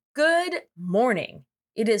Good morning.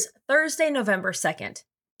 It is Thursday, November 2nd.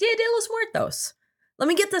 Dia de los Muertos. Let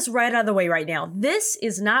me get this right out of the way right now. This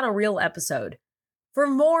is not a real episode. For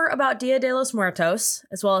more about Dia de los Muertos,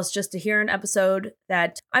 as well as just to hear an episode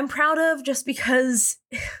that I'm proud of just because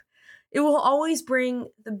it will always bring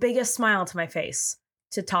the biggest smile to my face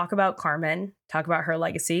to talk about Carmen, talk about her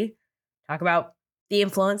legacy, talk about the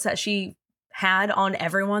influence that she had on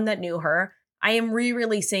everyone that knew her. I am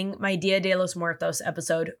re-releasing my Dia de los Muertos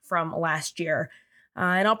episode from last year.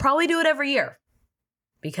 And I'll probably do it every year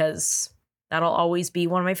because that'll always be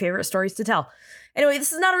one of my favorite stories to tell. Anyway,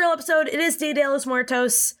 this is not a real episode. It is Dia de los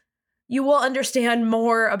Muertos. You will understand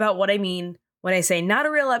more about what I mean when I say not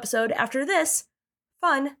a real episode after this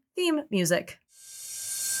fun theme music.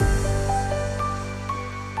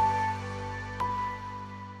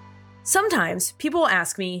 Sometimes people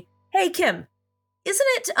ask me, hey, Kim, isn't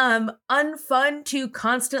it unfun to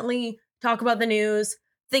constantly talk about the news,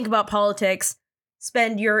 think about politics,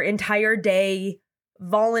 spend your entire day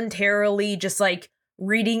voluntarily just like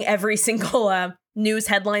reading every single news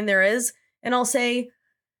headline there is? And I'll say,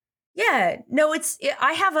 yeah, no,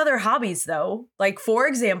 I have other hobbies though. Like, for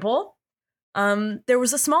example, there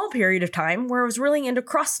was a small period of time where I was really into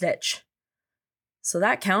cross stitch. So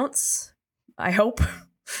that counts, I hope. The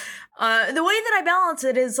way that I balance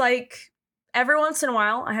it is like, every once in a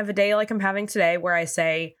while, I have a day like I'm having today where I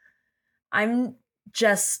say, I'm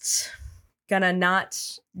just gonna not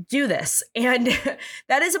do this. And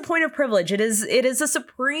that is a point of privilege. It is a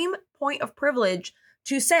supreme point of privilege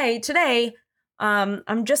to say today,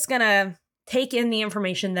 I'm just gonna take in the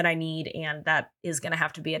information that I need, and that is gonna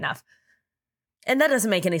have to be enough. And that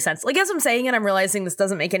doesn't make any sense. Like, as I'm saying it, I'm realizing this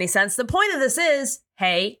doesn't make any sense. The point of this is,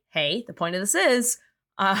 the point of this is,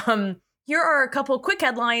 here are a couple quick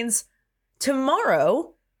headlines.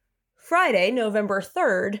 Tomorrow, Friday, November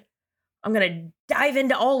 3rd, I'm going to dive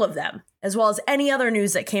into all of them, as well as any other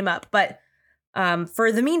news that came up. But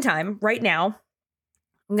for the meantime, right now,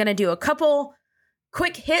 I'm going to do a couple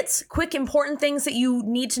quick hits, quick important things that you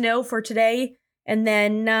need to know for today. And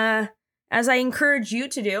then, as I encourage you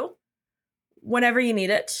to do, whenever you need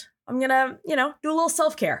it, I'm going to, do a little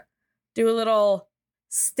self-care, do a little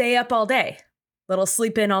stay up all day, little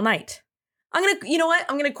sleep in all night. I'm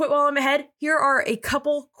going to quit while I'm ahead. Here are a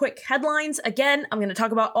couple quick headlines. Again, I'm going to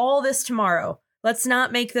talk about all this tomorrow. Let's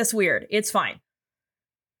not make this weird. It's fine.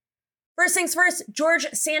 First things first, George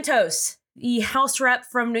Santos, the House rep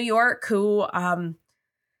from New York who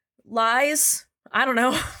lies. I don't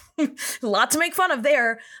know. A lot to make fun of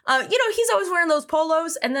there. He's always wearing those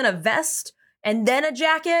polos and then a vest and then a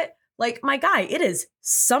jacket. Like, my guy, it is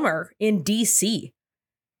summer in DC.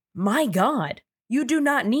 My God, you do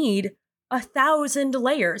not need 1,000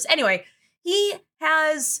 layers. Anyway, he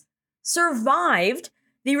has survived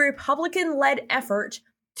the Republican-led effort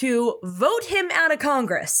to vote him out of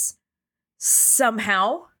Congress.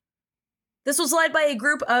 Somehow, this was led by a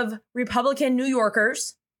group of Republican New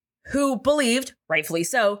Yorkers who believed, rightfully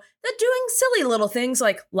so, that doing silly little things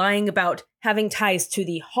like lying about having ties to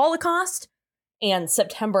the Holocaust and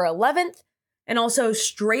September 11th, and also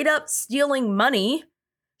straight up stealing money,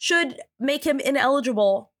 should make him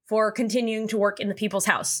ineligible for continuing to work in the People's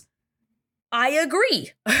House. I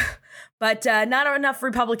agree. But not enough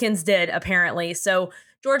Republicans did, apparently. So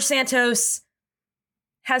George Santos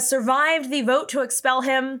has survived the vote to expel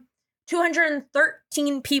him.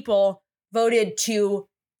 213 people voted to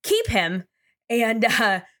keep him, and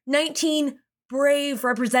 19 brave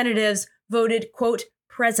representatives voted, quote,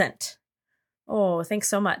 present. Oh, thanks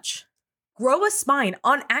so much. Grow a spine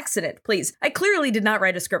on accident, please. I clearly did not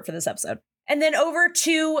write a script for this episode. And then over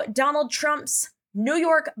to Donald Trump's New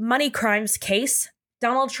York money crimes case.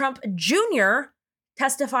 Donald Trump Jr.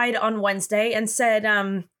 testified on Wednesday and said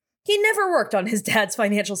he never worked on his dad's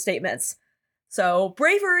financial statements. So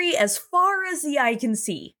bravery as far as the eye can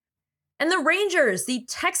see. And the Rangers, the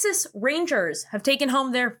Texas Rangers, have taken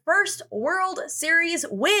home their first World Series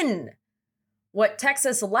win. What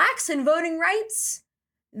Texas lacks in voting rights,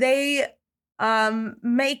 they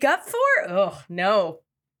make up for? Oh, no.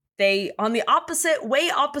 They, on the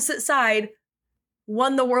way opposite side,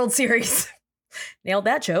 won the World Series. Nailed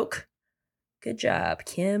that joke. Good job,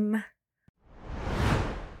 Kim.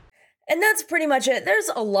 And that's pretty much it.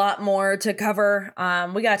 There's a lot more to cover.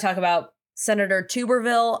 We got to talk about Senator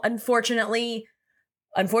Tuberville. Unfortunately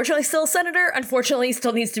still a senator. Unfortunately,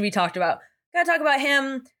 still needs to be talked about. Got to talk about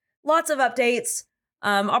him. Lots of updates.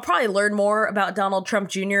 I'll probably learn more about Donald Trump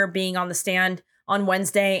Jr. being on the stand on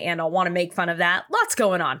Wednesday, and I'll want to make fun of that. Lots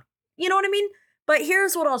going on. You know what I mean? But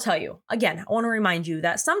here's what I'll tell you. Again, I want to remind you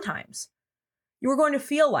that sometimes you are going to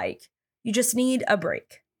feel like you just need a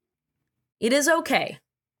break. It is okay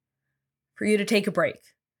for you to take a break,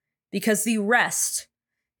 because the rest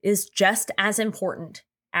is just as important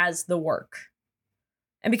as the work.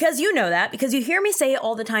 And because you know that, because you hear me say it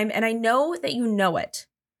all the time, and I know that you know it,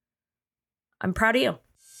 I'm proud of you.